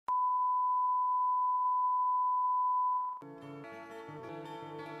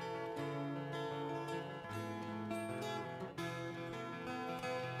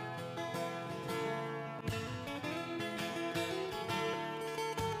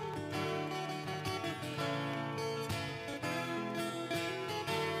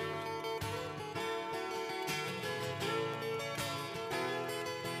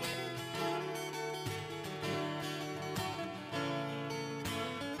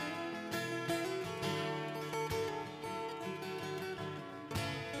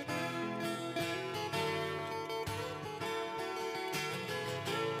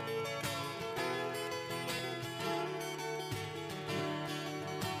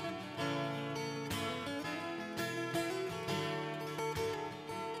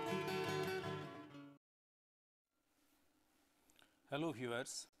Hello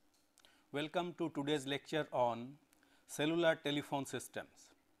viewers, welcome to today's lecture on cellular telephone systems.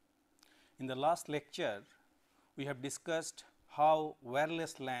 In the last lecture, we have discussed how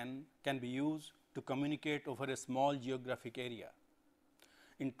wireless LAN can be used to communicate over a small geographic area.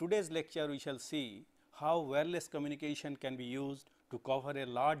 In today's lecture, we shall see how wireless communication can be used to cover a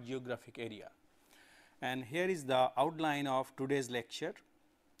large geographic area. And here is the outline of today's lecture.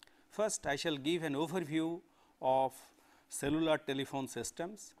 First, I shall give an overview of cellular telephone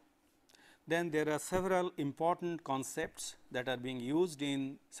systems. Then there are several important concepts that are being used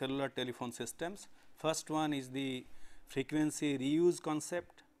in cellular telephone systems. First one is the frequency reuse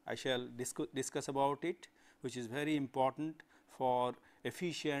concept. I shall discuss about it, which is very important for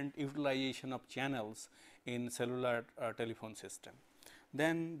efficient utilization of channels in cellular telephone system.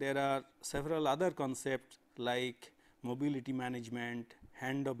 Then there are several other concepts like mobility management,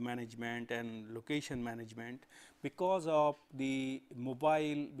 handoff management and location management, because of the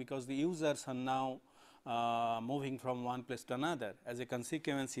mobile, because the users are now moving from one place to another. As a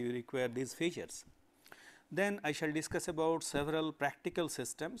consequence, you require these features. Then I shall discuss about several practical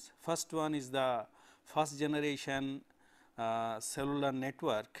systems. First one is the first generation cellular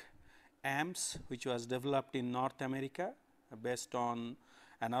network AMS, which was developed in North America based on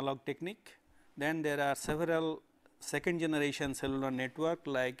analog technique. Then there are several second generation cellular network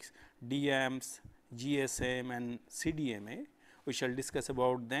like DAMS, GSM and CDMA. We shall discuss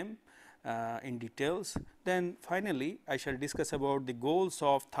about them in details. Then finally, I shall discuss about the goals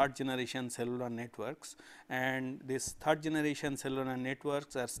of third generation cellular networks, and this third generation cellular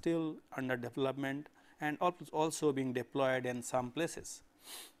networks are still under development and also being deployed in some places.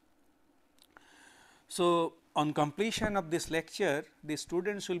 So, on completion of this lecture, the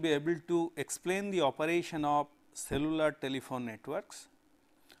students will be able to explain the operation of cellular telephone networks,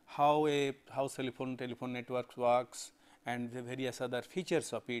 how telephone networks works and the various other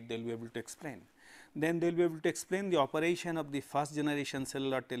features of it they will be able to explain. Then they will be able to explain the operation of the first generation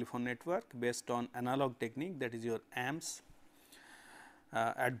cellular telephone network based on analog technique, that is your AMS,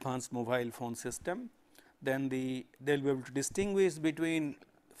 advanced mobile phone system. Then they will be able to distinguish between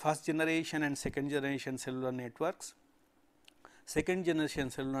first generation and second generation cellular networks. Second generation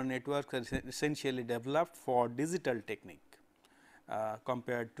cellular networks are essentially developed for digital technique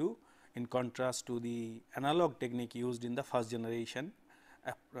compared to, in contrast to the analog technique used in the first generation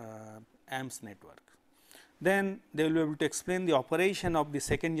AMS network. Then they will be able to explain the operation of the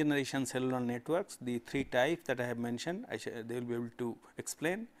second generation cellular networks, the three types that I have mentioned, they will be able to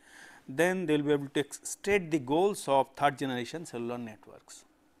explain. Then they will be able to state the goals of third generation cellular networks.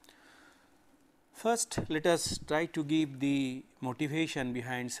 First, let us try to give the motivation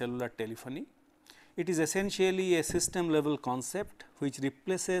behind cellular telephony. It is essentially a system level concept which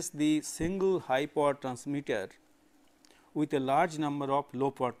replaces the single high power transmitter with a large number of low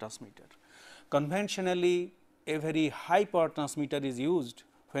power transmitter. Conventionally, a very high power transmitter is used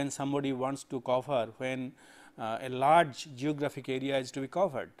when somebody wants to cover, when a large geographic area is to be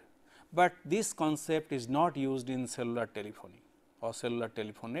covered, but this concept is not used in cellular telephony or cellular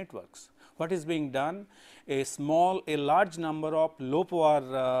telephone networks. What is being done? A large number of low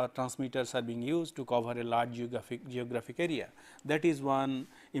power transmitters are being used to cover a large geographic area. That is one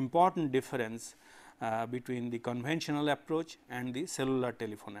important difference between the conventional approach and the cellular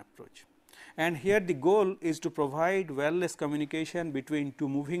telephone approach. And here the goal is to provide wireless communication between two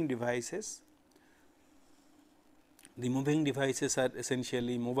moving devices. The moving devices are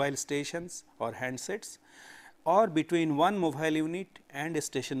essentially mobile stations or handsets, or between one mobile unit and a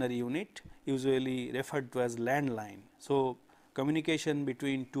stationary unit, usually referred to as landline. So, communication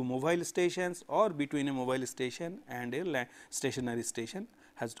between two mobile stations or between a mobile station and a stationary station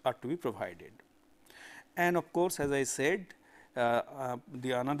ought to be provided. And of course, as I said,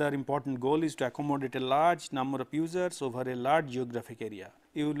 the another important goal is to accommodate a large number of users over a large geographic area.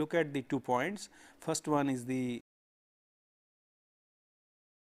 You look at the 2 points. First one is the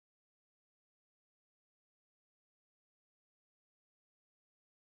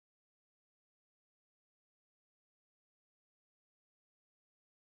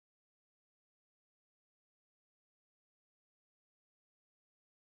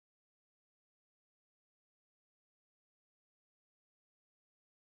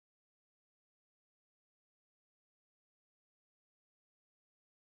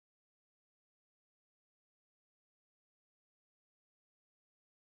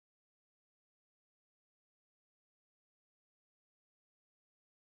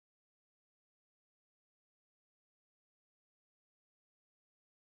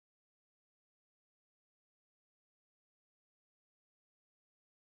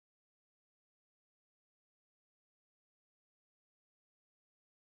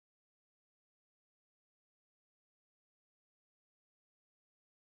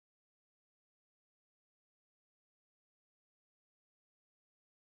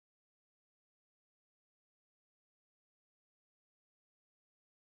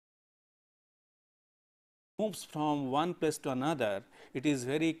moves from one place to another, it is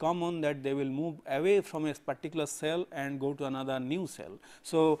very common that they will move away from a particular cell and go to another new cell.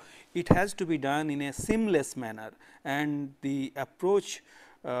 So, it has to be done in a seamless manner, and the approach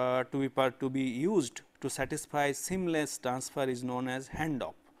to be used to satisfy seamless transfer is known as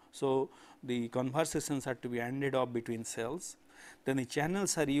handoff. So, the conversations are to be handed off between cells, then the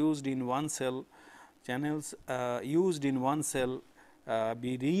channels are used in one cell, channels used in one cell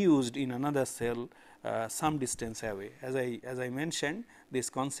be reused in another cell some distance away. As I mentioned,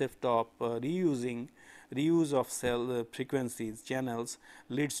 this concept of reuse of cell frequencies channels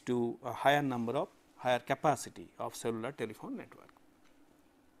leads to a higher capacity of cellular telephone network.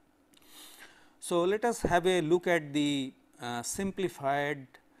 So, let us have a look at the simplified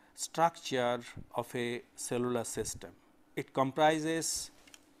structure of a cellular system. It comprises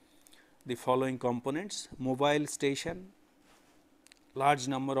the following components: mobile station, large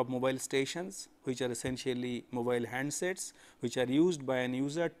number of mobile stations which are essentially mobile handsets which are used by an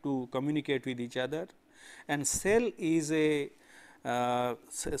user to communicate with each other, and cell is a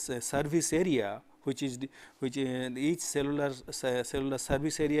service area which each cellular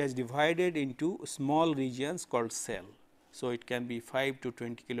service area is divided into small regions called cell. So, it can be 5 to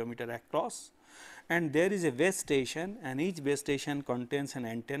 20 kilometer across, and there is a base station, and each base station contains an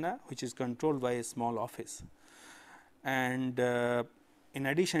antenna which is controlled by a small office. And in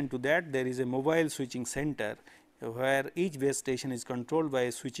addition to that, there is a mobile switching center where each base station is controlled by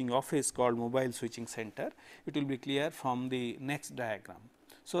a switching office called mobile switching center. It will be clear from the next diagram.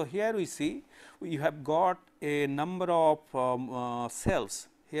 So, here we see you have got a number of cells.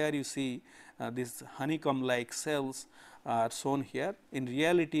 Here you see these honeycomb like cells are shown here. In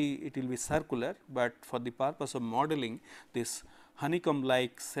reality, it will be circular, but for the purpose of modeling, this honeycomb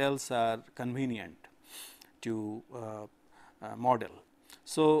like cells are convenient to model.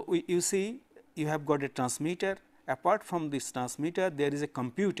 So, you see you have got a transmitter. Apart from this transmitter, there is a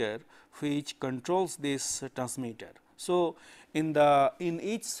computer which controls this transmitter. So, in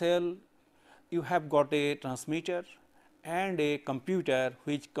each cell you have got a transmitter and a computer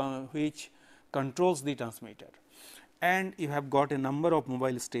which controls the transmitter, and you have got a number of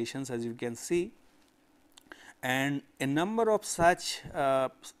mobile stations, as you can see, and a number of such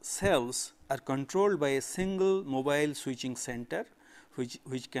cells are controlled by a single mobile switching center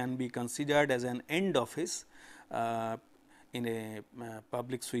which can be considered as an end office in a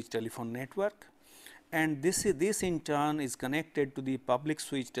public switch telephone network, and this in turn is connected to the public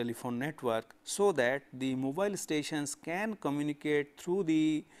switch telephone network, so that the mobile stations can communicate through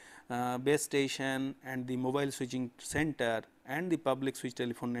the base station and the mobile switching center and the public switch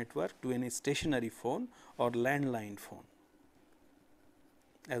telephone network to any stationary phone or landline phone,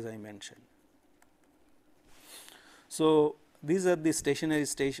 as I mentioned. So, these are the stationary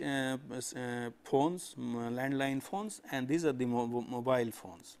phones, landline phones, and these are the mobile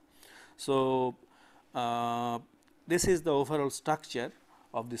phones. So, this is the overall structure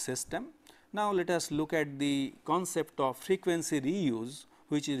of the system. Now, let us look at the concept of frequency reuse,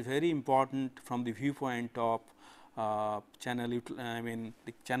 which is very important from the viewpoint of the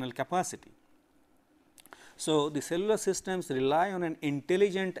channel capacity. So, the cellular systems rely on an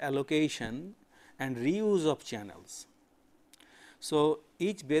intelligent allocation and reuse of channels. So,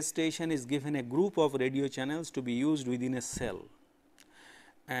 each base station is given a group of radio channels to be used within a cell,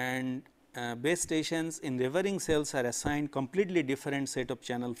 and base stations in neighboring cells are assigned completely different set of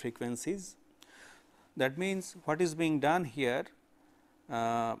channel frequencies. That means, what is being done here,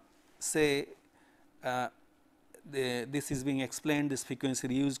 this is being explained, this frequency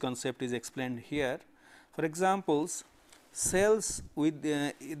reuse concept is explained here. For examples, cells with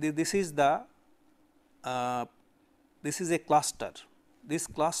this is a cluster. This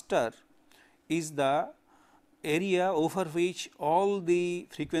cluster is the area over which all the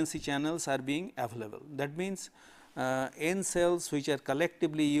frequency channels are being available. That means, n cells which are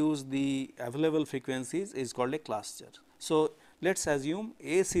collectively use the available frequencies is called a cluster. So, let us assume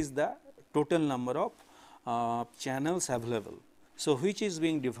S is the total number of channels available. So, which is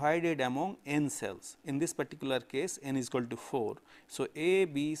being divided among n cells. In this particular case, n is equal to 4. So, A,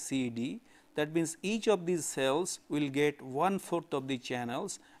 B, C, D, that means each of these cells will get 1/4 of the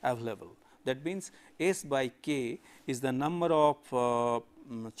channels available. That means, S by K is the number of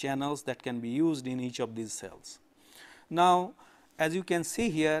channels that can be used in each of these cells. Now, as you can see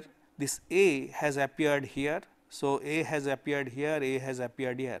here, this A has appeared here. So, A has appeared here, A has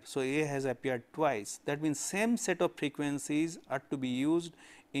appeared here. So, A has appeared twice. That means, same set of frequencies are to be used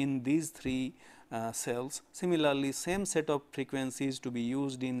in these three cells. Similarly, same set of frequencies to be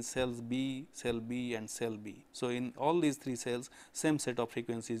used in cells B, cell B and cell B. So, in all these 3 cells same set of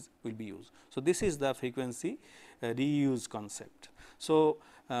frequencies will be used. So, this is the frequency reuse concept. So,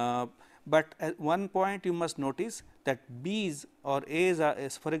 but at one point you must notice that B's or A's are,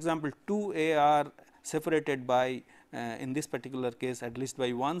 for example, 2 A are separated by in this particular case at least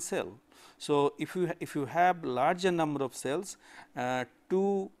by one cell. So, if you have larger number of cells,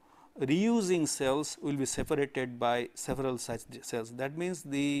 2 reusing cells will be separated by several such cells. That means,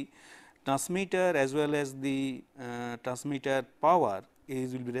 the transmitter as well as the transmitter power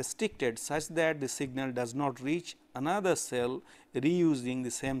will be restricted such that the signal does not reach another cell reusing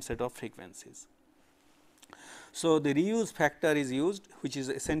the same set of frequencies. So, the reuse factor is used, which is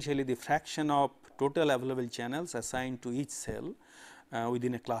essentially the fraction of total available channels assigned to each cell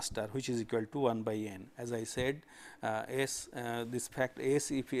within a cluster, which is equal to 1 by n. As I said, S this fact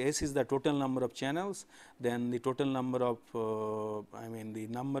S, if S is the total number of channels, then the total number of the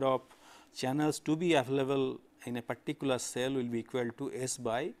number of channels to be available in a particular cell will be equal to S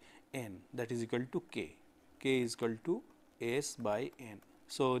by n, that is equal to k. K is equal to S by n.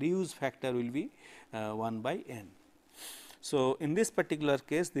 So, reuse factor will be 1 by n. So, in this particular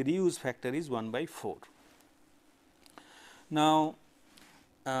case the reuse factor is 1 by 4. Now,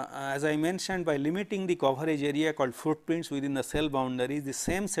 as I mentioned, by limiting the coverage area called footprints within the cell boundaries, the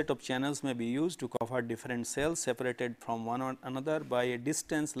same set of channels may be used to cover different cells separated from one another by a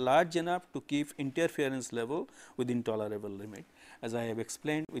distance large enough to keep interference level within tolerable limit, as I have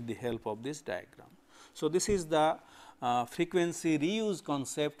explained with the help of this diagram. So, this is the frequency reuse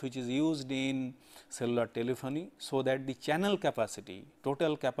concept which is used in cellular telephony, so that the channel capacity,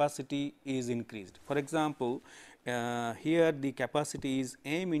 total capacity is increased. For example, here the capacity is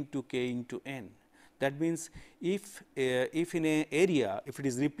m into k into n. That means, if in a area, if it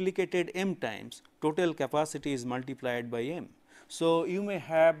is replicated m times, total capacity is multiplied by m. So, you may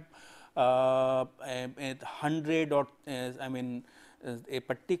have 100 or a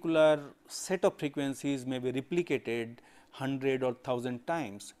particular set of frequencies may be replicated 100 or 1000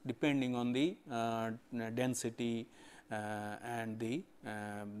 times, depending on the density and the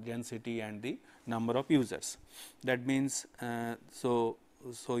number of users. That means, so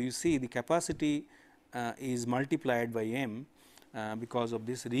you see the capacity is multiplied by m because of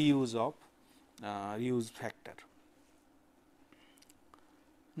this reuse of reuse factor.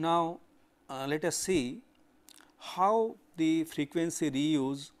 Now, let us see how the frequency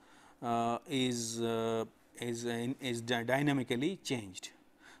reuse is dynamically changed.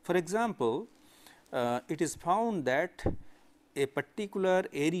 For example, it is found that a particular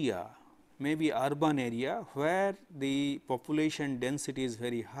area may be urban area where the population density is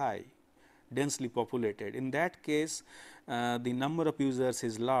very high, densely populated. In that case, the number of users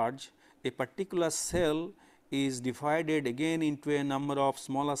is large. A particular cell is divided again into a number of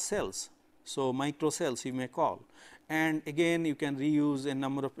smaller cells. So, micro cells you may call, and again you can reuse a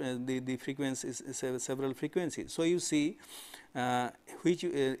number of the frequencies, several frequencies. So, you see which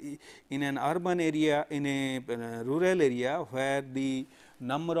in an urban area, in a rural area where the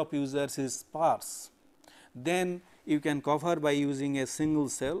number of users is sparse, then you can cover by using a single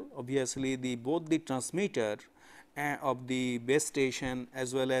cell. Obviously, both the transmitter of the base station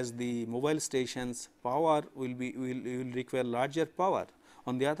as well as the mobile stations power will require larger power.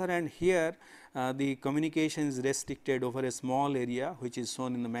 On the other hand, here the communication is restricted over a small area, which is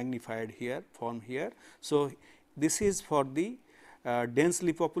shown in the magnified here form here. So, this is for the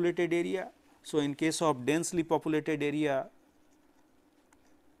densely populated area. So, in case of densely populated area,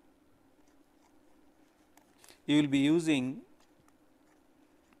 you will be using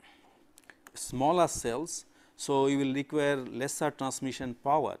smaller cells. So, you will require lesser transmission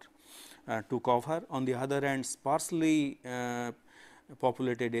power to cover. On the other hand, sparsely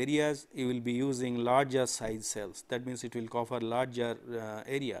populated areas, you will be using larger size cells. That means, it will cover larger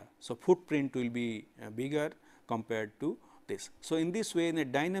area. So, footprint will be bigger compared to this. So, in this way, in a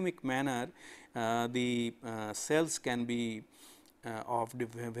dynamic manner, the cells can be of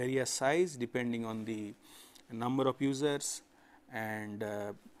various size depending on the number of users and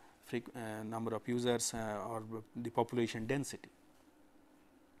number of users or the population density.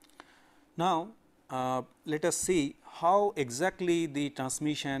 Now, let us see how exactly the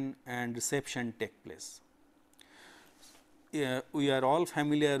transmission and reception take place. We are all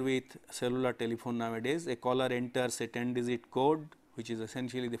familiar with cellular telephone nowadays. A caller enters a 10-digit code, which is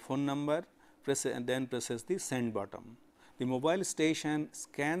essentially the phone number, and then presses the send button. The mobile station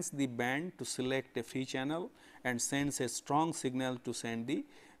scans the band to select a free channel and sends a strong signal to send the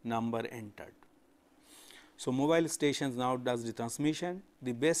number entered. So, mobile stations now does the transmission,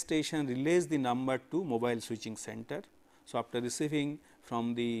 the base station relays the number to mobile switching center. So, after receiving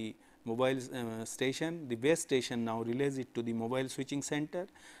from the mobile station, the base station now relays it to the mobile switching center.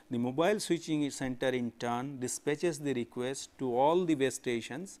 The mobile switching center in turn dispatches the request to all the base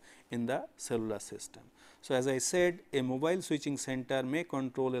stations in the cellular system. So, as I said, a mobile switching center may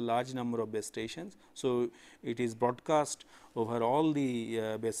control a large number of base stations. So, it is broadcast over all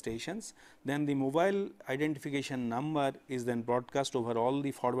the base stations. Then the mobile identification number is then broadcast over all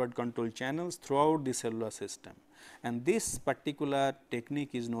the forward control channels throughout the cellular system, and this particular technique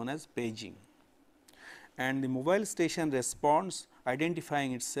is known as paging. And the mobile station responds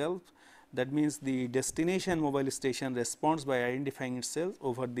identifying itself, that means the destination mobile station responds by identifying itself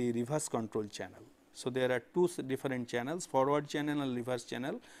over the reverse control channel. So, there are two different channels, forward channel and reverse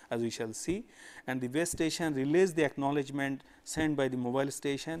channel, as we shall see, and the base station relays the acknowledgement sent by the mobile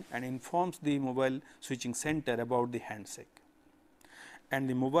station and informs the mobile switching center about the handshake, and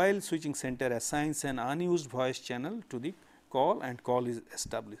the mobile switching center assigns an unused voice channel to the call and call is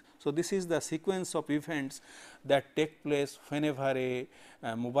established. So, this is the sequence of events that take place whenever a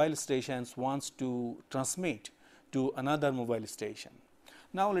mobile station wants to transmit to another mobile station.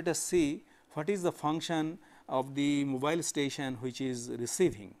 Now, let us see what is the function of the mobile station which is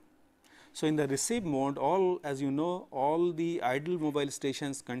receiving. So, in the receive mode, all, as you know, all the idle mobile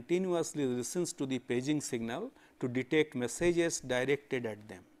stations continuously listens to the paging signal to detect messages directed at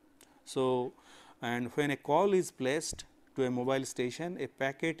them. So, and when a call is placed to a mobile station, a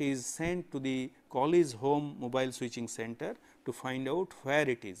packet is sent to the callee's home mobile switching center to find out where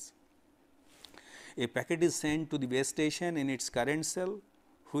it is. A packet is sent to the base station in its current cell,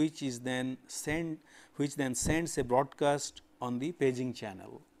 which then sends a broadcast on the paging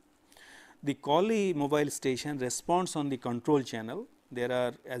channel. The callee mobile station responds on the control channel. There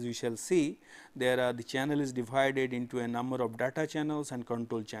are, as we shall see, the channel is divided into a number of data channels and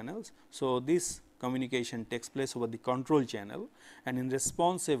control channels. So, this communication takes place over the control channel, and in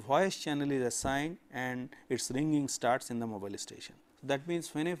response a voice channel is assigned and its ringing starts in the mobile station. That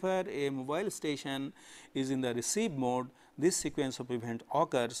means, whenever a mobile station is in the receive mode, this sequence of event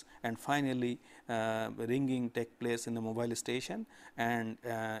occurs and finally, ringing take place in the mobile station, and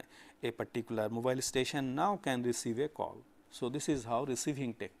a particular mobile station now can receive a call. So, this is how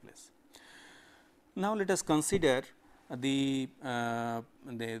receiving take place. Now, let us consider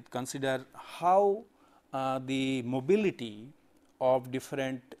consider how the mobility of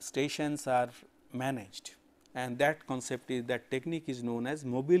different stations are managed, and that concept is, that technique is known as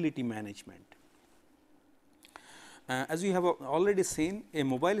mobility management. As we have already seen, a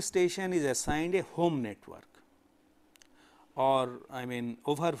mobile station is assigned a home network, or I mean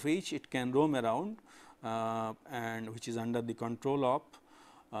over which it can roam around, and which is under the control of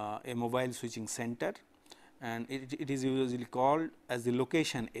a mobile switching center, and it is usually called as the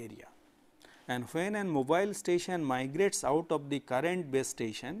location area. And when a mobile station migrates out of the current base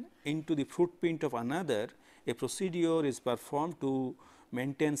station into the footprint of another, a procedure is performed to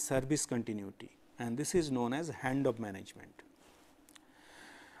maintain service continuity, and this is known as handoff management.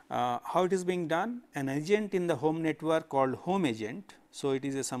 How it is being done? An agent in the home network called home agent, so it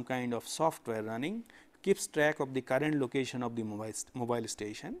is some kind of software running, keeps track of the current location of the mobile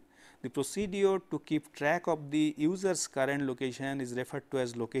station. The procedure to keep track of the user's current location is referred to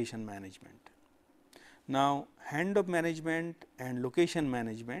as location management. Now, handoff management and location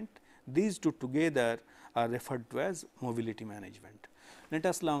management, these two together are referred to as mobility management. Let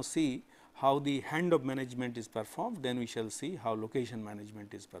us now see how the handoff management is performed, then we shall see how location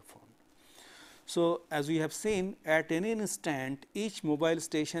management is performed. So, as we have seen, at any instant each mobile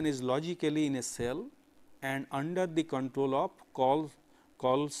station is logically in a cell and under the control of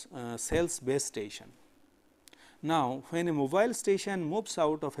cell's base station. Now, when a mobile station moves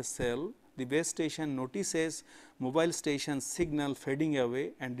out of a cell, the base station notices mobile station signal fading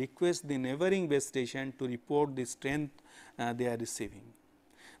away and requests the neighboring base station to report the strength they are receiving.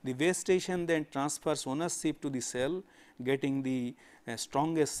 The base station then transfers ownership to the cell, getting the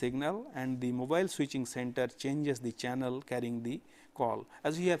strongest signal, and the mobile switching center changes the channel carrying the call.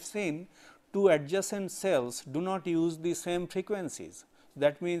 As we have seen, two adjacent cells do not use the same frequencies.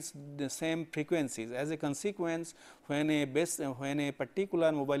 That means, the same frequencies. As a consequence, when a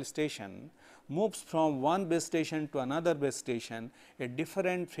particular mobile station moves from one base station to another base station, a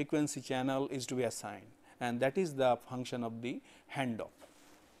different frequency channel is to be assigned, and that is the function of the handoff.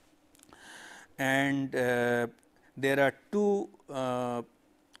 And there are two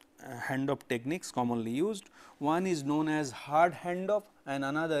handoff techniques commonly used. One is known as hard handoff and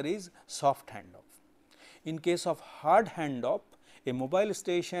another is soft handoff. In case of hard handoff, a mobile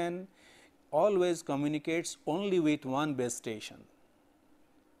station always communicates only with one base station.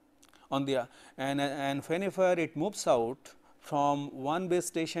 On the and whenever it moves out from one base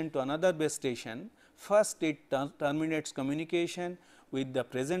station to another base station, first it terminates communication with the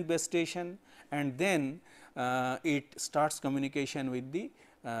present base station, and then it starts communication with the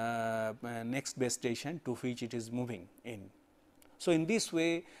next base station to which it is moving in. So, in this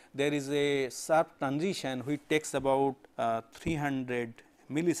way there is a sharp transition which takes about 300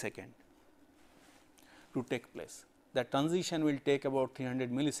 millisecond to take place. That transition will take about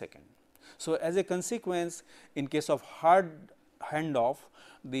 300 millisecond. So, as a consequence, in case of hard handoff,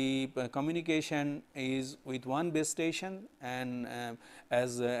 the communication is with one base station, and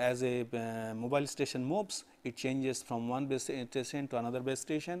as a mobile station moves, it changes from one base station to another base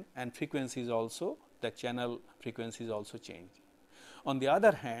station, and frequencies also, the channel frequencies also change. On the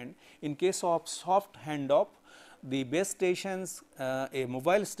other hand, in case of soft handoff, the base stations, a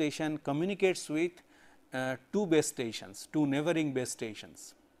mobile station communicates with two base stations, two neighboring base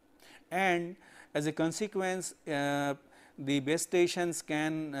stations, and as a consequence the base stations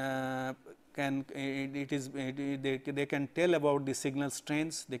they can tell about the signal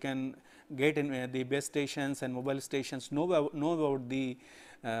strengths, they can get in the base stations and mobile stations know about the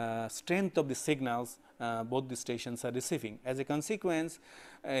strength of the signals both the stations are receiving. As a consequence,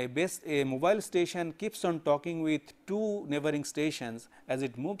 a mobile station keeps on talking with two neighboring stations. As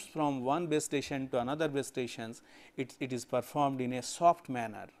it moves from one base station to another base stations, it is performed in a soft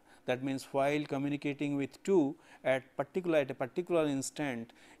manner. That means, while communicating with two at a particular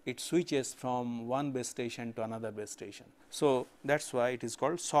instant, it switches from one base station to another base station. So, that is why it is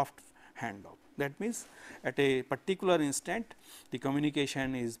called soft handoff. That means, at a particular instant the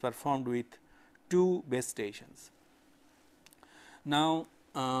communication is performed with two base stations. Now,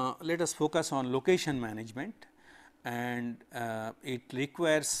 let us focus on location management, and it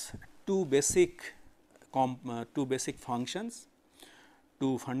requires two basic functions,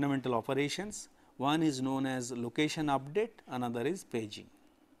 two fundamental operations. One is known as location update, another is paging.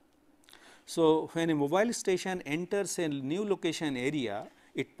 So, when a mobile station enters a new location area,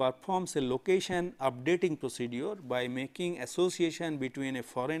 it performs a location updating procedure by making association between a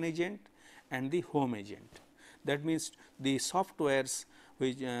foreign agent and the home agent. That means, the softwares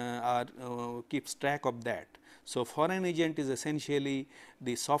which keeps track of that. So, foreign agent is essentially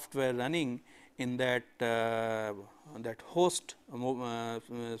the software running in that host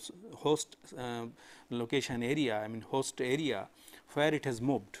location area, I mean host area where it has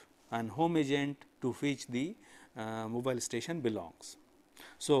moved, and home agent to which the mobile station belongs.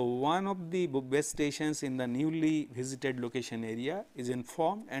 So, one of the base stations in the newly visited location area is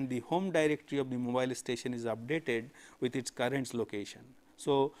informed, and the home directory of the mobile station is updated with its current location.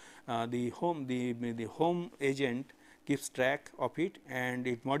 So, the home agent keeps track of it and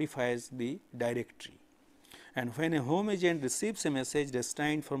it modifies the directory. And when a home agent receives a message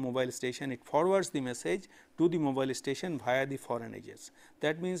destined for mobile station, it forwards the message to the mobile station via the foreign agents.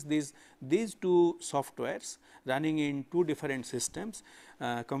 That means, these two softwares running in two different systems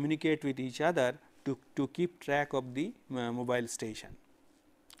communicate with each other to keep track of the mobile station.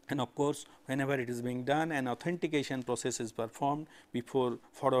 And of course, whenever it is being done, an authentication process is performed before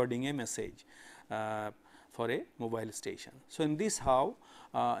forwarding a message for a mobile station. So, in this how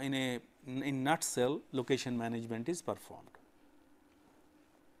in nutshell location management is performed.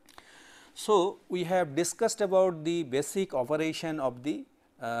 So, we have discussed about the basic operation of the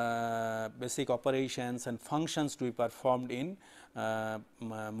basic operations and functions to be performed in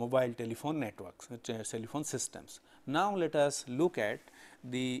mobile telephone networks, telephone systems. Now, let us look at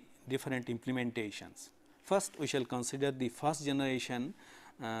the different implementations. First, we shall consider the first generation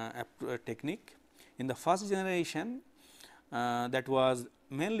technique. In the first generation, that was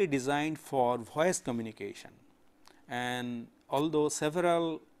mainly designed for voice communication, and although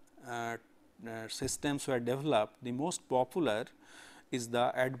several systems were developed, the most popular is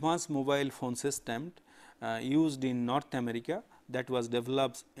the advanced mobile phone system used in North America, that was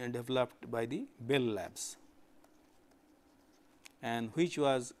developed by the Bell Labs, and which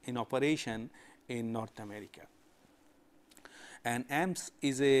was in operation in North America. And AMPS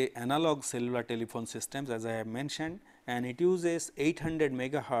is a analog cellular telephone systems, as I have mentioned, and it uses 800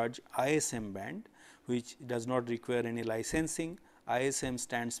 megahertz ISM band, which does not require any licensing. ISM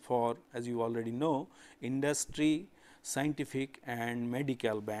stands for, as you already know, industry, scientific and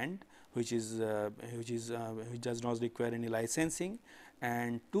medical band, which does not require any licensing,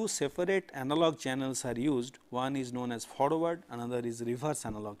 and two separate analog channels are used. One is known as forward, another is reverse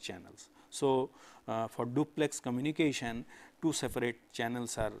analog channels. So, for duplex communication, two separate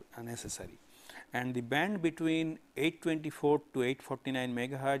channels are necessary. and the band between 824 to 849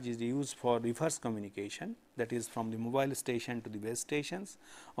 megahertz is used for reverse communication, that is from the mobile station to the base stations.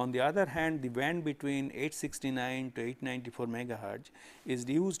 On the other hand, the band between 869 to 894 megahertz is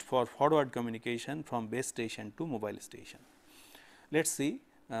used for forward communication from base station to mobile station. Let us see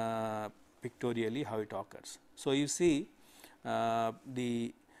pictorially how it occurs. So, you see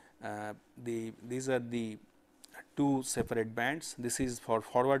these are the two separate bands. This is for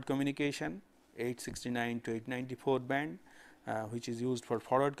forward communication, 869 to 894 band, which is used for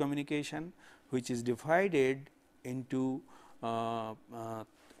forward communication, which is divided into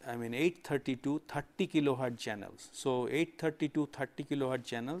 832 30 kilohertz channels. So, 832 30 kilohertz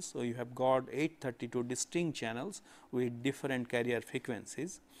channels. So, you have got 832 distinct channels with different carrier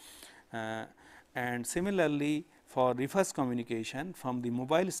frequencies, and similarly for reverse communication from the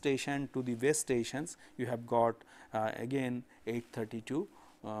mobile station to the base stations, you have got again 832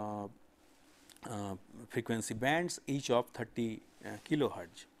 frequency bands, each of 30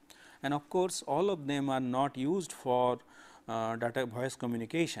 kilohertz. And of course, all of them are not used for data voice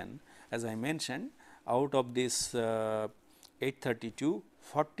communication. As I mentioned, out of this 832,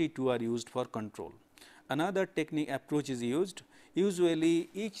 42 are used for control. Another technique approach is used. Usually,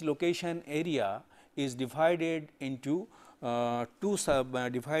 each location area is divided into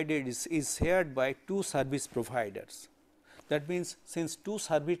is shared by two service providers. That means, since two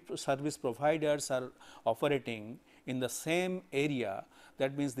service providers are operating in the same area,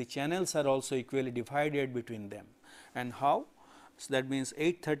 that means the channels are also equally divided between them. And how? So, that means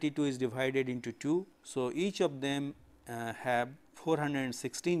 832 is divided into 2. So, each of them have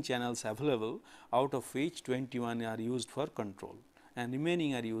 416 channels available, out of which 21 are used for control and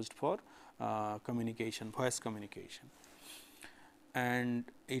remaining are used for communication, voice communication. And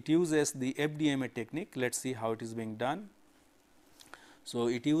it uses the FDMA technique. Let us see how it is being done. So,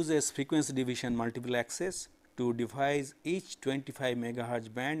 it uses frequency division multiple access to divide each 25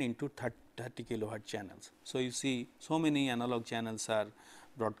 megahertz band into 30 kilohertz channels. So, you see so many analog channels are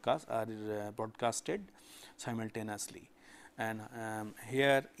broadcasted simultaneously, and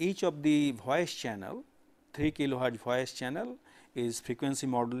here each of the voice channel, 3 kilohertz voice channel is frequency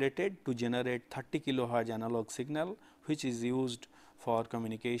modulated to generate 30 kilohertz analog signal, which is used for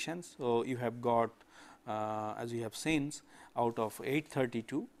communications. So, you have got as you have seen, out of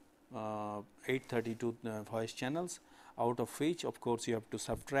 832 voice channels, out of which of course, you have to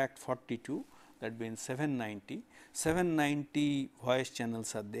subtract 42, that means 790 voice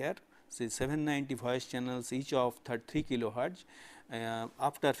channels are there. So, 790 voice channels, each of 3 kilohertz,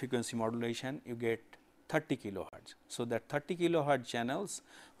 after frequency modulation you get 30 kilohertz. So, that 30 kilohertz channels,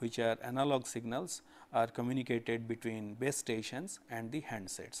 which are analog signals, are communicated between base stations and the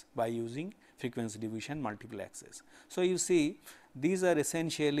handsets by using frequency division multiple access. So, you see these are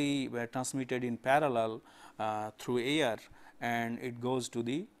essentially transmitted in parallel through air, and it goes to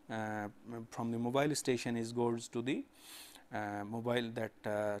the from the mobile station is goes to the mobile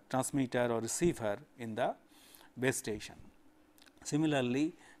transmitter or receiver in the base station.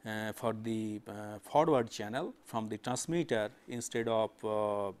 Similarly, for the forward channel from the transmitter, instead of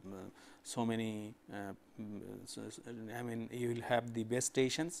so many you will have the base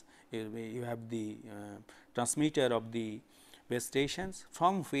stations, you have the transmitter of the base stations,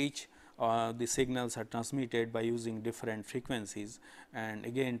 from which the signals are transmitted by using different frequencies, and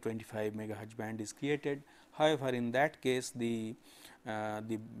again 25 megahertz band is created. However, in that case the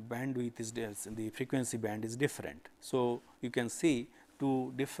bandwidth is the frequency band is different. So, you can see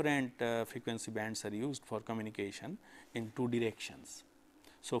two different frequency bands are used for communication in two directions.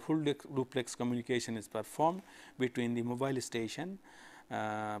 So, full duplex communication is performed between the mobile station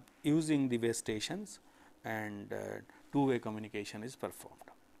using the base stations, and two-way communication is performed.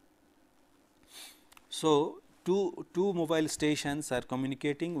 So, two mobile stations are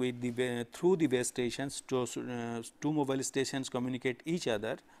communicating with the through the base stations. Two mobile stations communicate each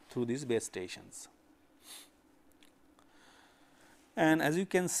other through these base stations. And as you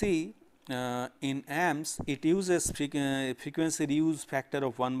can see, in amps it uses frequency reuse factor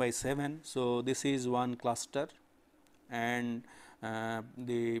of 1/7. So, this is one cluster, and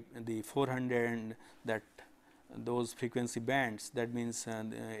the 400 that those frequency bands, that means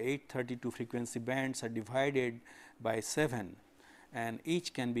 832 frequency bands are divided by 7, and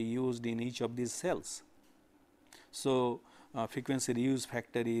each can be used in each of these cells. So, frequency reuse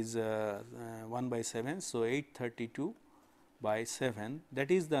factor is 1/7. So, 832 by 7,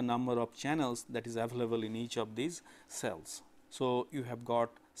 that is the number of channels that is available in each of these cells. So, you have got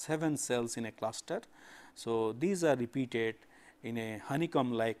 7 cells in a cluster. So, these are repeated in a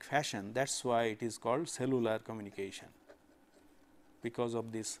honeycomb like fashion, that is why it is called cellular communication, because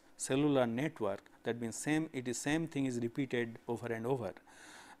of this cellular network, that means same thing is repeated over and over.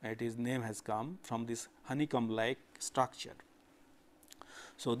 It is name has come from this honeycomb like structure.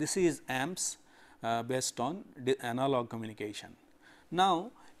 So, this is AMPS based on analog communication.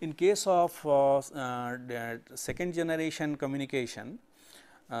 Now, in case of second generation communication,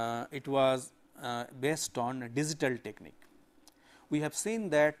 it was based on digital technique. We have seen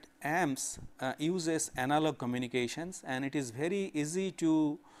that AMPS uses analog communications, and it is very easy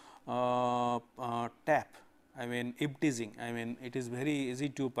to tap, I mean eavesdropping, I mean it is very easy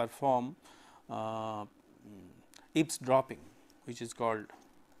to perform eavesdropping, which is called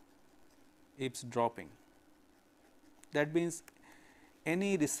eavesdropping. That means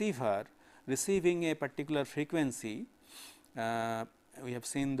any receiver receiving a particular frequency, we have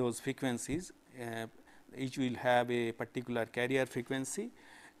seen those frequencies, each will have a particular carrier frequency.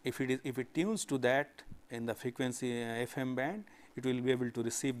 If it tunes to that in the frequency FM band, it will be able to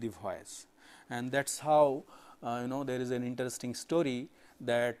receive the voice, and that is how there is an interesting story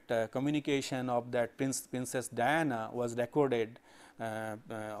that communication of that Princess Diana was recorded,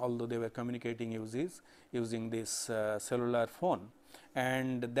 although they were communicating using this cellular phone,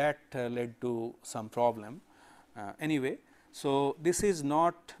 and that led to some problem. Anyway, so this is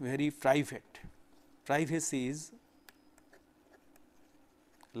not very private. Privacy is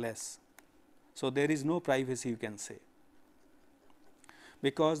less. So, there is no privacy, you can say,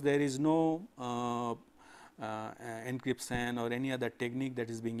 because there is no encryption or any other technique that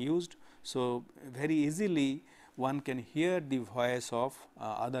is being used. So, very easily one can hear the voice of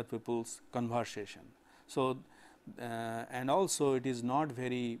other people's conversation. So, and also it is not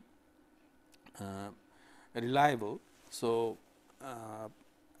very reliable. So,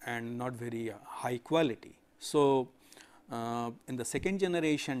 and not very high quality. So, in the second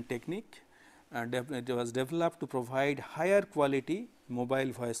generation technique, it was developed to provide higher quality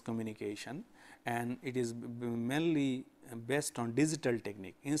mobile voice communication, and it is mainly based on digital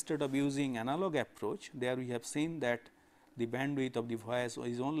technique. Instead of using analog approach, there we have seen that the bandwidth of the voice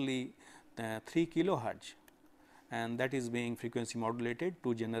is only 3 kilohertz, and that is being frequency modulated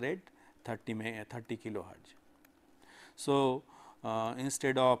to generate 30 kilohertz. So,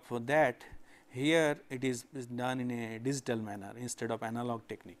 instead of that, here it is done in a digital manner instead of analog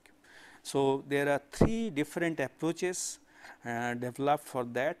technique. So, there are 3 different approaches developed for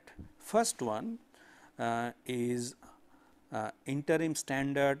that. First one is interim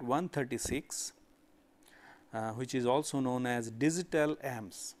standard 136, which is also known as digital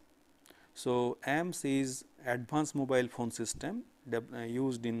AMPS. So, AMPS is advanced mobile phone system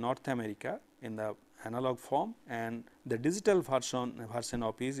used in North America in the analog form, and the digital version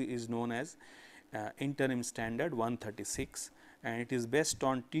of it is known as interim standard 136, and it is based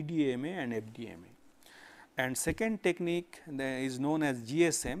on TDMA and FDMA. And second technique is known as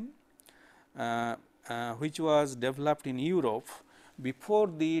GSM, which was developed in Europe. Before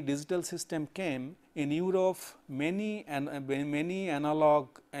the digital system came in Europe, many analog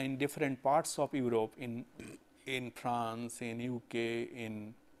in different parts of Europe, in France, in UK,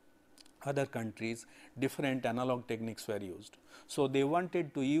 in other countries, different analog techniques were used. So, they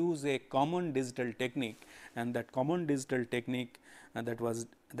wanted to use a common digital technique, and that common digital technique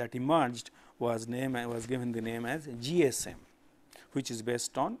that emerged was given the name as GSM, which is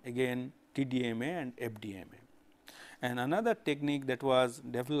based on again TDMA and FDMA. And another technique that was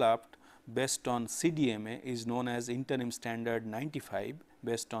developed based on CDMA is known as interim standard 95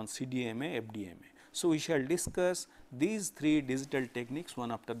 based on CDMA FDMA. So, we shall discuss these 3 digital techniques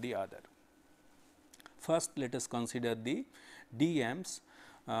one after the other. First, let us consider the DAMPS,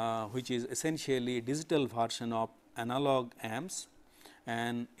 which is essentially a digital version of analog AMPS,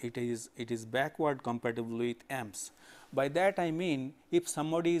 and it is backward compatible with AMPS. By that I mean, if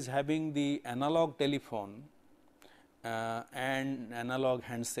somebody is having the analog telephone and analog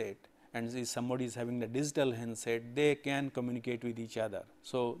handset, and if somebody is having the digital handset, they can communicate with each other.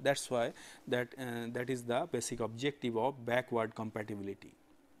 So, that is why that is the basic objective of backward compatibility.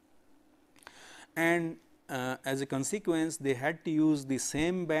 And as a consequence, they had to use the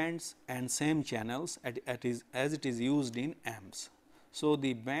same bands and same channels as it is used in AMPS. So,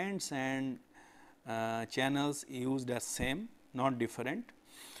 the bands and channels used are same, not different,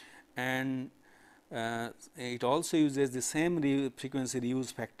 and it also uses the same frequency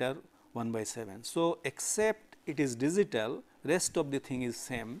reuse factor 1/7. So, except it is digital, rest of the thing is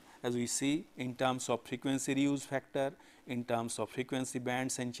same, as we see in terms of frequency reuse factor, in terms of frequency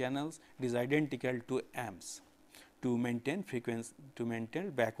bands and channels, it is identical to AMPS to maintain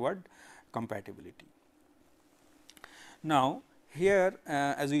backward compatibility. Now, here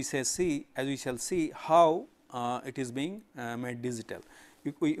as we shall see how it is being made digital.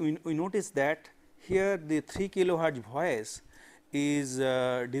 we notice that here the 3 kilohertz voice is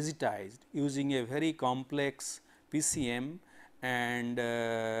digitized using a very complex PCM and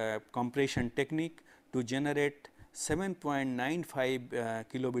compression technique to generate 7.95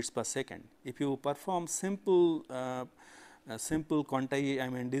 kilobits per second. If you perform simple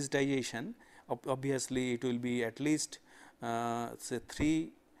digitization, obviously it will be at least say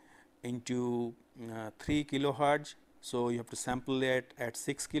 3 into 3 kilohertz. So, you have to sample it at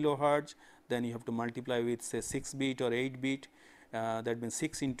 6 kilohertz, then you have to multiply with say 6 bit or 8 bit, that means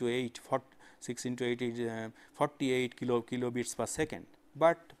 6 into 8, 6 into 8 is 48 kilobits per second.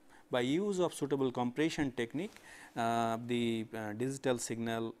 But by use of suitable compression technique, the digital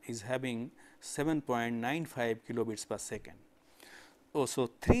signal is having 7.95 kilobits per second. Oh, so,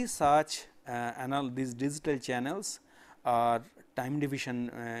 3 such these digital channels are time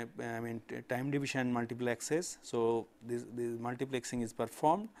division time division multiplexes. So, this multiplexing is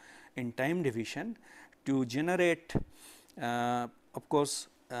performed in time division to generate of course,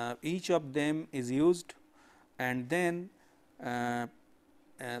 each of them is used, and then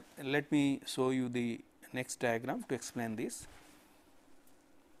let me show you the next diagram to explain this.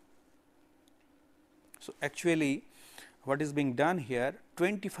 So, actually what is being done here,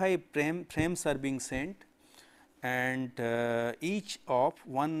 25 frames are being sent, and each of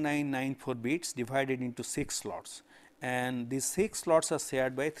 1994 bits divided into 6 slots, and these 6 slots are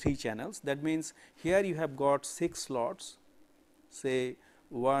shared by 3 channels. That means, here you have got 6 slots, say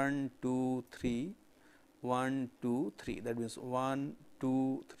 1, 2, 3, 1, 2, 3, that means 1,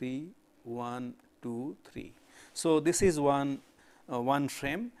 2, 3, 1, 2, 3. So, this is one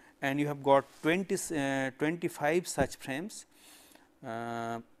frame, and you have got 25 such frames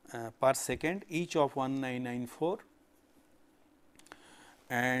per second, each of 1994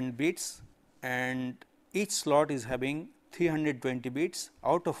 and bits, and each slot is having 320 bits,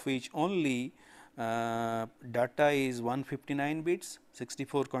 out of which only data is 159 bits,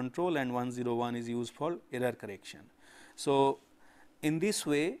 64 control, and 101 is used for error correction. So, in this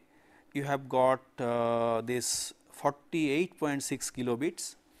way you have got this 48.6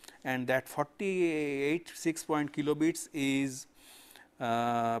 kilobits, and that 48.6 kilobits is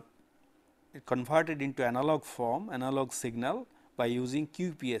converted into analog form, analog signal, by using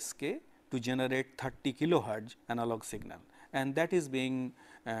QPSK to generate 30 kilohertz analog signal, and that is being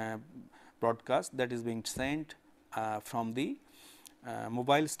broadcast, that is being sent from the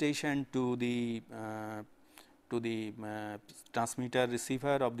mobile station to the transmitter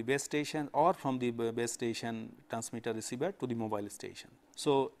receiver of the base station, or from the base station transmitter receiver to the mobile station.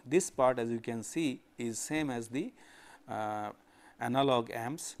 So, this part, as you can see, is same as the analog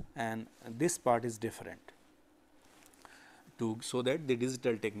amps, and this part is different, so that the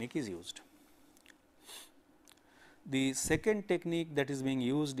digital technique is used. The second technique that is being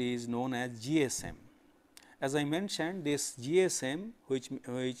used is known as GSM. As I mentioned, this GSM,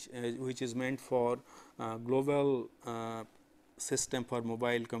 which is meant for global system for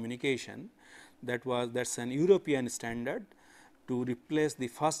mobile communication, that's an European standard to replace the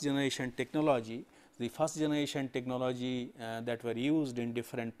first generation technology. The first generation technology that were used in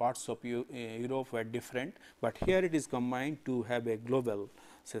different parts of Europe were different, but here it is combined to have a global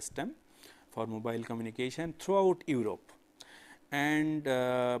system for mobile communication throughout Europe, and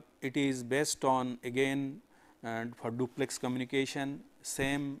it is based on again for duplex communication,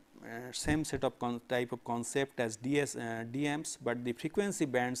 same set of type of concept as DMs, but the frequency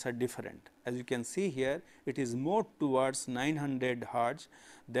bands are different. As you can see here, it is more towards 900 hertz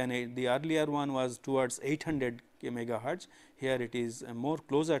than the earlier one was towards 800 megahertz. Here it is more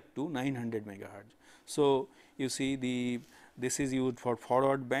closer to 900 megahertz. So, you see this is used for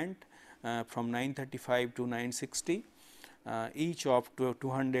forward band from 935 to 960, each of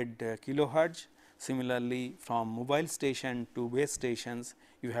 200 kilohertz. Similarly, from mobile station to base stations,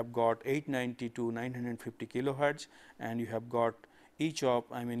 you have got 890 to 950 kilohertz, and you have got each of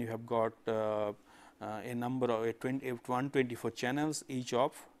you have got a number of 124 channels, each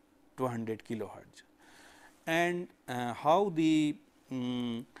of 200 kilohertz. And how the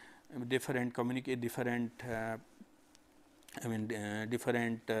different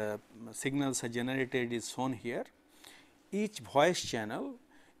signals are generated is shown here. Each voice channel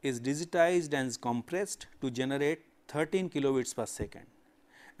is digitized and compressed to generate 13 kilobits per second,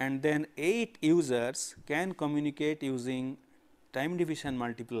 and then 8 users can communicate using time division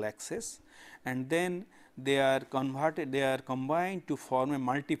multiple access, and then they are combined to form a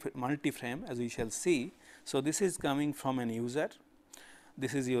multi-frame, as we shall see. So, this is coming from an user,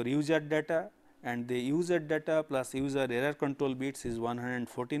 this is your user data, and the user data plus user error control bits is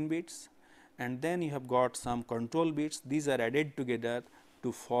 114 bits, and then you have got some control bits, these are added together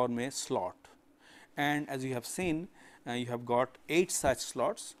to form a slot. And as you have seen, you have got 8 such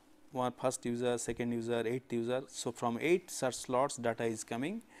slots, one first user, second user, 8th user. So, from 8 such slots data is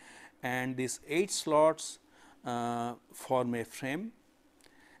coming, and these 8 slots form a frame,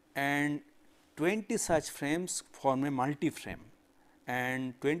 and 20 such frames form a multi-frame,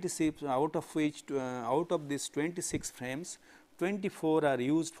 and 26 out of which out of these 26 frames, 24 are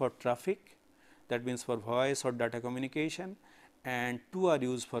used for traffic, that means for voice or data communication, and 2 are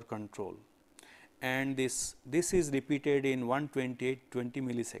used for control, and this is repeated in 12820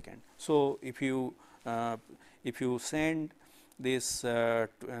 millisecond. So, if you send this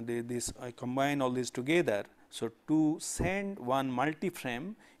combine all these together. So, to send one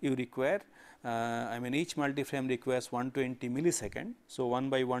multi-frame you require I mean each multi-frame requires 120 millisecond. So, 1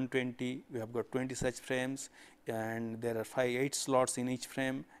 by 120 we have got 20 such frames, and there are 8 slots in each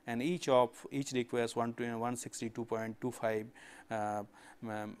frame, and each requires 162.25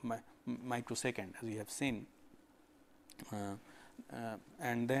 microsecond, as you have seen,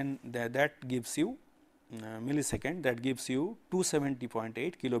 and then that gives you millisecond, that gives you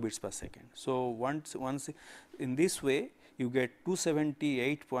 270.8 kilobits per second. So, once in this way you get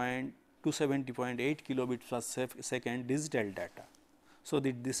 270.8 kilobits per second digital data. So,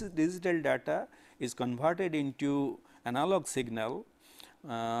 this digital data is converted into analog signal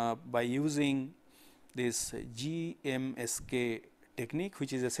by using this GMSK technique,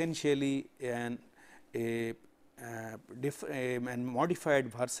 which is essentially a modified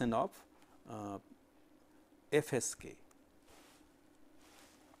version of FSK.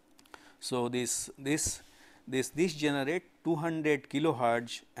 So, this generate 200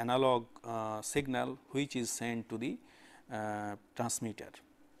 kilohertz analog signal, which is sent to the transmitter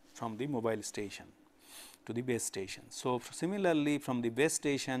from the mobile station to the base station. So, similarly from the base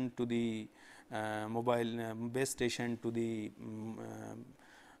station to the base station to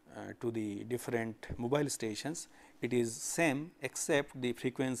the different mobile stations, it is same, except the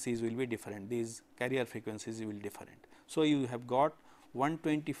frequencies will be different, these carrier frequencies will be different. So, you have got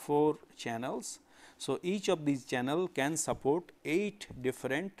 124 channels. So, each of these channel can support 8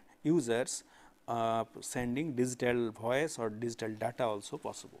 different users sending digital voice or digital data also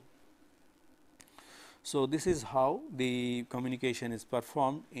possible. So, this is how the communication is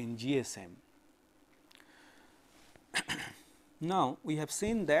performed in GSM. Now, we have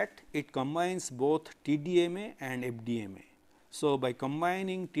seen that it combines both TDMA and FDMA. So, by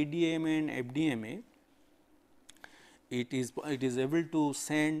combining TDMA and FDMA, it is able to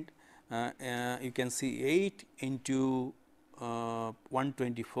send you can see 8 into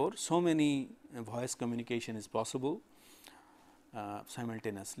 124, so many voice communication is possible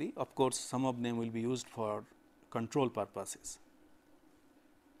simultaneously. Of course, some of them will be used for control purposes.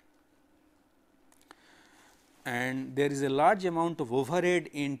 And there is a large amount of overhead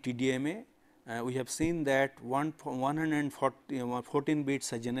in TDMA. We have seen that 114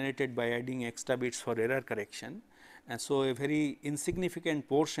 bits are generated by adding extra bits for error correction, and so a very insignificant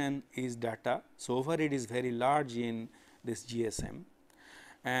portion is data. So, overhead is very large in this GSM,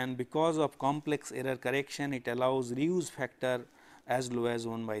 and because of complex error correction, it allows reuse factor as low as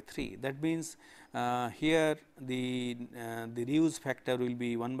 1 by 3. That means, here the reuse factor will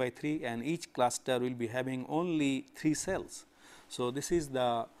be 1 by 3, and each cluster will be having only 3 cells. So, this is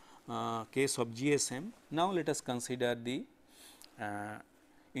the case of GSM. Now, let us consider the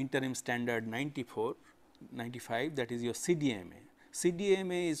interim standard 95, that is your CDMA.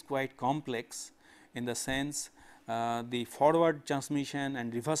 CDMA is quite complex in the sense the forward transmission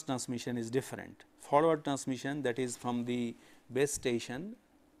and reverse transmission is different. Forward transmission, that is from the base station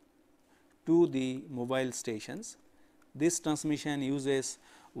to the mobile stations. This transmission uses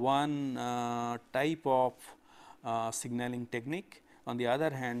one type of signaling technique. On the other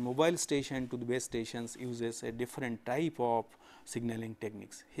hand, mobile station to the base stations uses a different type of signaling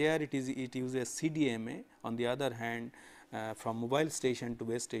techniques. Here it uses CDMA. On the other hand, from mobile station to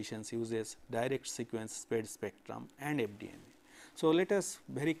base stations uses direct sequence spread spectrum and FDMA. So, let us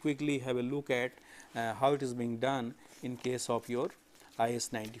very quickly have a look at how it is being done in case of your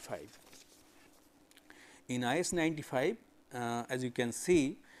IS-95. In IS-95, as you can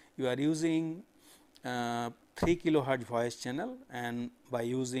see, you are using 3 kilohertz voice channel, and by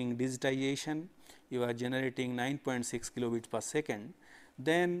using digitization you are generating 9.6 kilobits per second.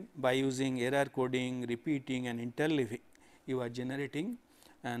 Then by using error coding, repeating and interleaving, you are generating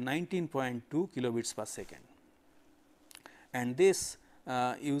 19.2 kilobits per second, and this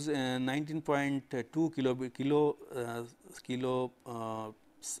use 19.2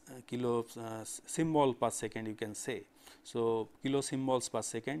 kilo symbol per second, you can say. So, kilo symbols per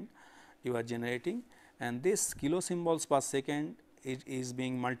second you are generating, and this kilo symbols per second it is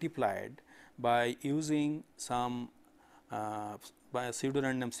being multiplied by using some by a pseudo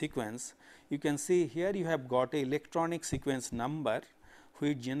random sequence. You can see here you have got a electronic sequence number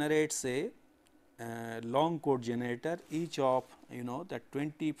which generates a long code generator, each of that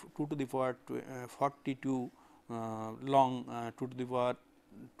 22 to the power 42 long 2 to the power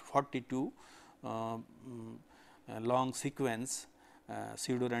 42 long sequence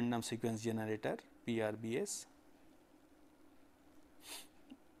pseudo random sequence generator PRBS.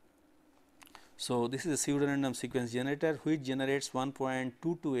 So, this is a pseudo random sequence generator which generates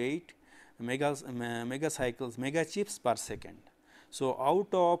 1.228 mega chips per second. So,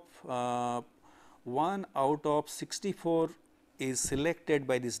 one out of 64 is selected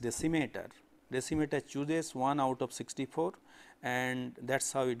by this decimator. Decimator chooses 1 out of 64, and that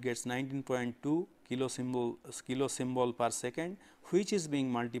is how it gets 19.2 kilo symbol per second, which is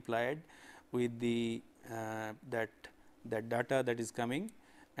being multiplied with the that data that is coming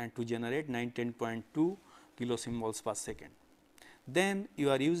and to generate 19.2 kilo symbols per second. Then you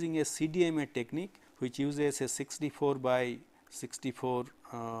are using a CDMA technique which uses a 64 by 64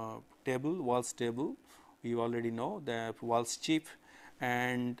 table, Walsh table. You already know the Walsh chip,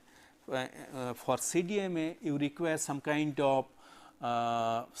 and for CDMA you require some kind of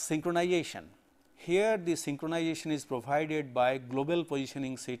synchronization. Here the synchronization is provided by global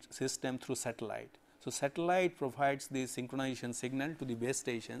positioning system through satellite. So, satellite provides the synchronization signal to the base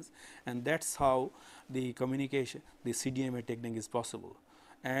stations, and that is how the communication, the CDMA technique is possible.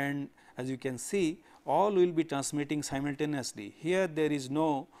 And as you can see, all will be transmitting simultaneously. Here there is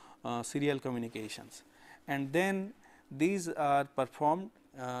no serial communications, and then these are performed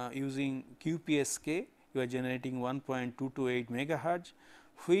using QPSK. You are generating 1.228 megahertz,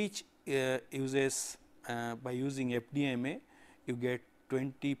 which uses by using FDMA you get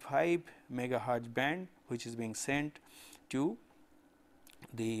 25 megahertz band, which is being sent to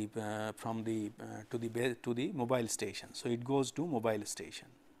the from the to the mobile station. So, it goes to mobile station,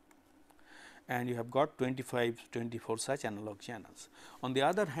 and you have got 24 such analog channels. On the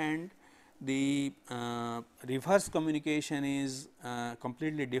other hand, the reverse communication is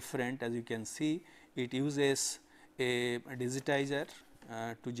completely different. As you can see, it uses a digitizer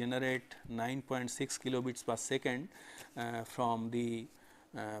to generate 9.6 kilobits per second from the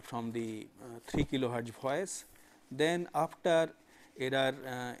 3 kilohertz voice. Then after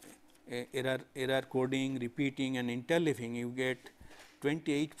error coding, repeating and interleaving, you get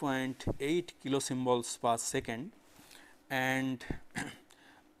 28.8 kilosymbols per second, and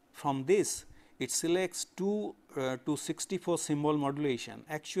from this it selects 2 to 64 symbol modulation.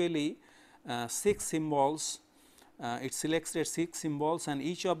 Actually 6 symbols, it selects 6 symbols, and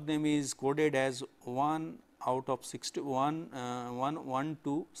each of them is coded as 1 out of 1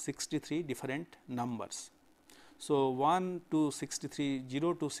 to 63 different numbers. So, 1 to 63,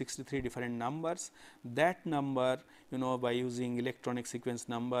 0 to 63 different numbers. That number, by using electronic sequence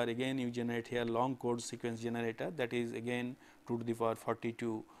number, again you generate here long code sequence generator, that is again 2 to the power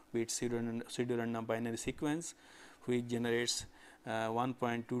 42 bit pseudo random binary sequence, which generates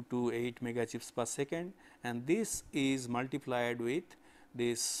 1.228 mega chips per second, and this is multiplied with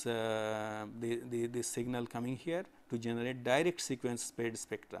this this signal coming here to generate direct sequence spread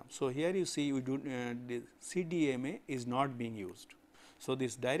spectrum. So, here you see we do the CDMA is not being used. So,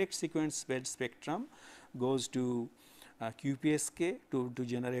 this direct sequence spread spectrum goes to QPSK to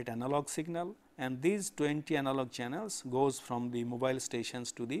generate analog signal, and these 20 analog channels goes from the mobile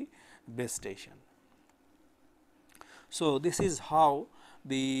stations to the base station. So, this is how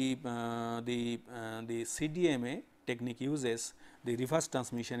the CDMA technique uses the reverse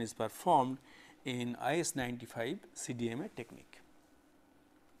transmission is performed in IS-95 CDMA technique.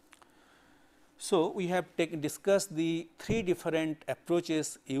 So, we have discussed the 3 different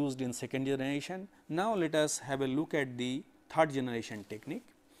approaches used in second generation. Now, let us have a look at the third generation technique.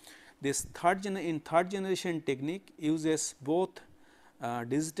 This third generation technique uses both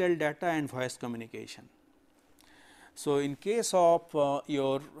digital data and voice communication. So, in case of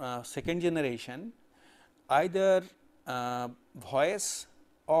your second generation, either voice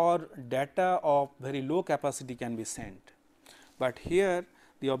or data of very low capacity can be sent, but here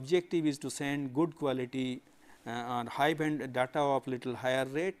the objective is to send good quality on high band data of little higher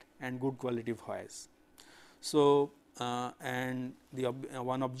rate and good quality voice. So, and the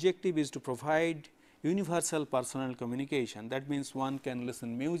one objective is to provide universal personal communication. That means, one can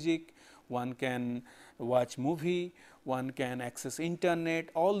listen music, one can watch movie, one can access internet,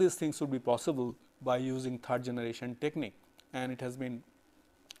 all these things would be possible by using third generation technique. And it has been,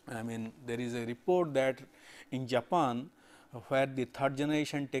 there is a report that in Japan, where the third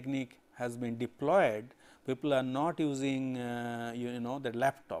generation technique has been deployed people are not using the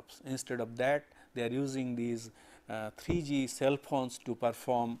laptops. Instead of that, they are using these 3G cell phones to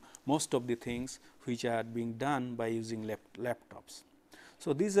perform most of the things which are being done by using laptops.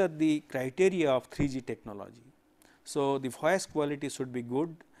 So, these are the criteria of 3G technology. So, the voice quality should be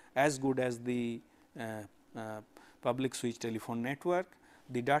good as the public switch telephone network.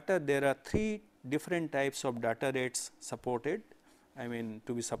 The data, there are 3 different types of data rates supported,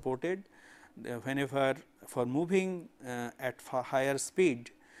 to be supported. Whenever for moving at higher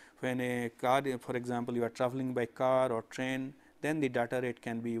speed, when a car, for example, you are traveling by car or train, then the data rate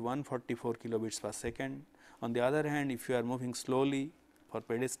can be 144 kilobits per second. On the other hand, if you are moving slowly for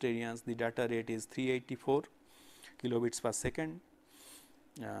pedestrians, the data rate is 384 kilobits per second.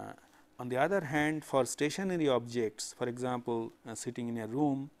 On the other hand, for stationary objects, for example, sitting in a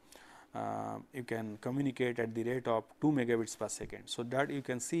room, you can communicate at the rate of 2 megabits per second. So, that you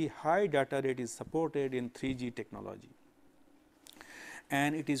can see high data rate is supported in 3G technology,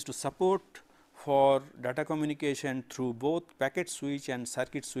 and it is to support for data communication through both packet switch and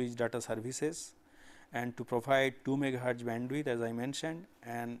circuit switch data services, and to provide 2 megahertz bandwidth as I mentioned,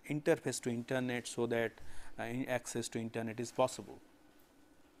 and interface to internet, so that access to internet is possible.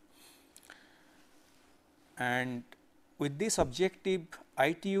 And with this objective,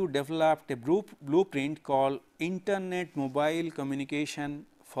 ITU developed a blueprint called Internet Mobile Communication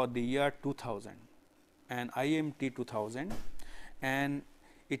for the year 2000 and IMT 2000, and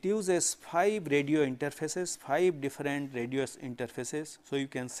it uses 5 radio interfaces, 5 different radio interfaces. So, you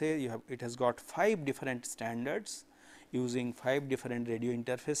can say it has got 5 different standards using 5 different radio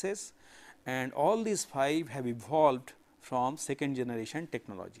interfaces, and all these 5 have evolved from second generation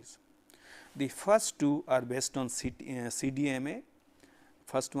technologies. The first 2 are based on CDMA.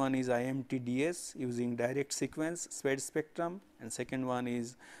 First one is IMT-DS using direct sequence spread spectrum, and second one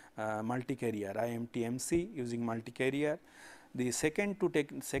is multi-carrier IMT-MC using multi-carrier. The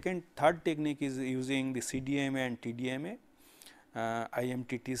third technique is using the CDMA and TDMA,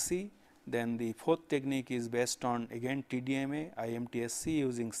 IMT-TC. Then the fourth technique is based on again TDMA, IMT-SC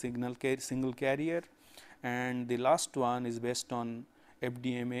using single carrier, and the last one is based on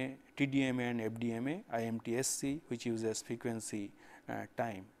FDMA, TDMA and FDMA, IMT-SC, which uses frequency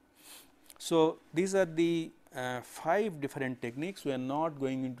time. So, these are the 5 different techniques. We are not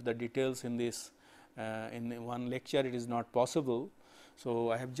going into the details in this in one lecture, it is not possible.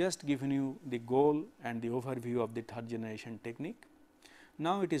 So, I have just given you the goal and the overview of the third generation technique.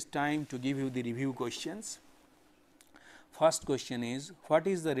 Now, it is time to give you the review questions. First question is, what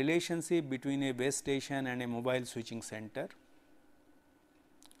is the relationship between a base station and a mobile switching center?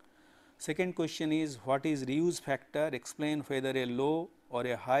 Second question is, what is reuse factor? Explain whether a low or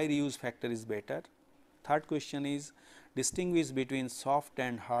a high reuse factor is better. Third question is, distinguish between soft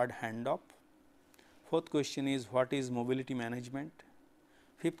and hard handoff. Fourth question is, what is mobility management?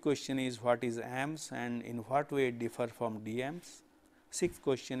 Fifth question is, what is AMS and in what way it differ from DAMS? Sixth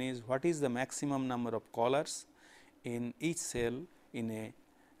question is, what is the maximum number of callers in each cell in a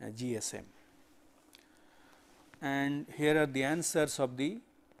GSM? And here are the answers of the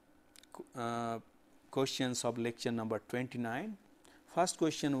questions of lecture number 29. First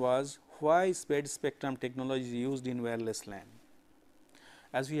question was, why spread spectrum technology is used in wireless LAN?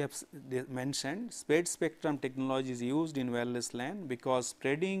 As we have mentioned, spread spectrum technology is used in wireless LAN because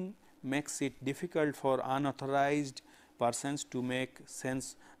spreading makes it difficult for unauthorized persons to make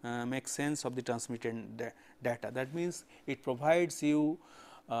sense of the transmitted data. That means, it provides you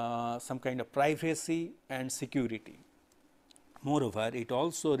some kind of privacy and security. Moreover, it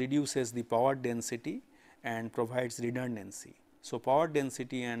also reduces the power density and provides redundancy. So, power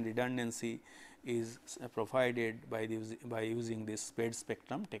density and redundancy is provided by using this spread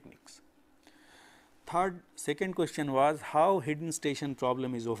spectrum techniques. Second question was, how hidden station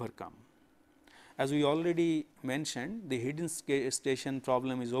problem is overcome? As we already mentioned, the hidden station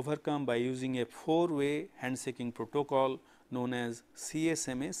problem is overcome by using a 4-way handshaking protocol known as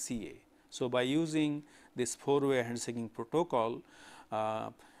CSMA-CA. So, by using this 4-way handshaking protocol,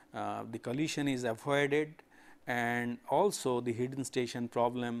 the collision is avoided, and also the hidden station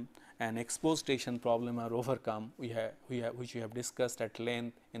problem and exposed station problem are overcome, which we have discussed at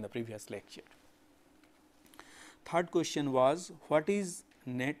length in the previous lecture. Third question was, what is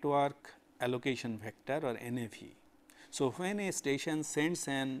network allocation vector or NAV? So, when a station sends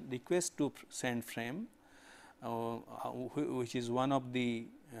an request to send frame, which is one of the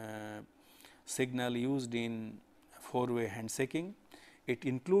signal used in 4-way handshaking, it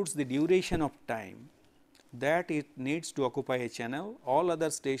includes the duration of time that it needs to occupy a channel. All other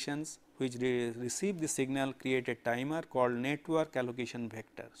stations which receive the signal create a timer called network allocation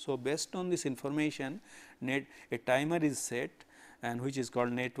vector. So, based on this information, a timer is set and which is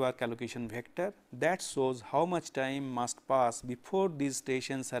called network allocation vector, that shows how much time must pass before these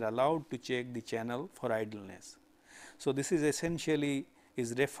stations are allowed to check the channel for idleness. So, this is essentially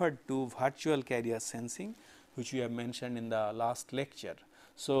is referred to virtual carrier sensing, which we have mentioned in the last lecture.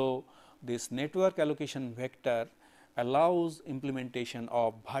 So, this network allocation vector allows implementation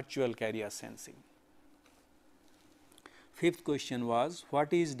of virtual carrier sensing. Fifth question was,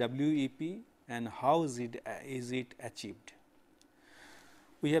 what is WEP and how is it achieved?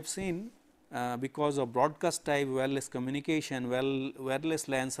 We have seen because of broadcast type wireless communication, wireless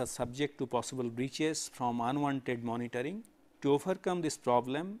LANs are subject to possible breaches from unwanted monitoring. To overcome this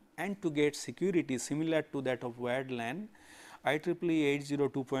problem and to get security similar to that of wired LAN, IEEE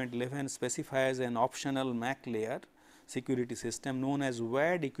 802.11 specifies an optional MAC layer security system known as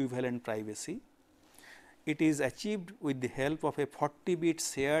wired equivalent privacy. It is achieved with the help of a 40-bit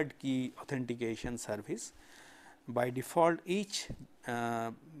shared key authentication service. By default, each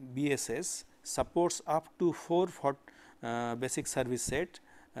BSS supports up to 4 basic service set.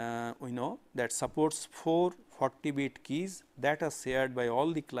 We know that supports 4 40-bit keys that are shared by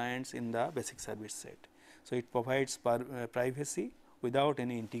all the clients in the basic service set. So, it provides privacy without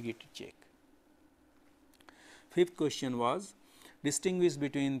any integrity check. Fifth question was, distinguish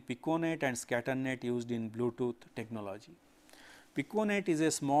between Piconet and Scatternet used in Bluetooth technology. Piconet is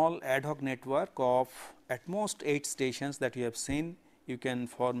a small ad hoc network of at most 8 stations that you have seen. You can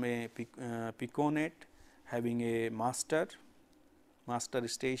form a Piconet having a master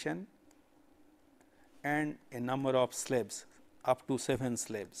station and a number of slaves, up to 7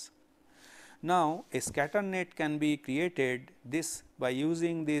 slaves. Now, a scatter net can be created this by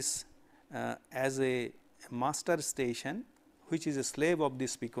using this as a master station, which is a slave of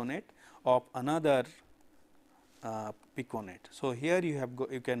this Piconet of another Piconet. So, here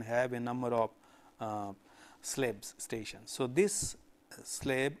you can have a number of slaves stations. So, this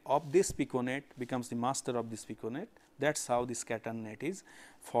slave of this Piconet becomes the master of this Piconet. That is how the scatter net is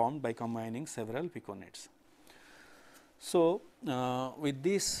formed by combining several Piconets. So, with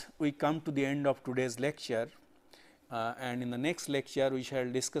this we come to the end of today's lecture, and in the next lecture we shall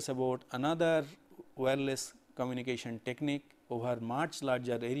discuss about another wireless communication technique over much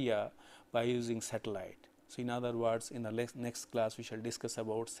larger area by using satellite. So, in other words, in the next class we shall discuss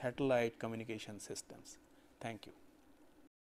about satellite communication systems. Thank you.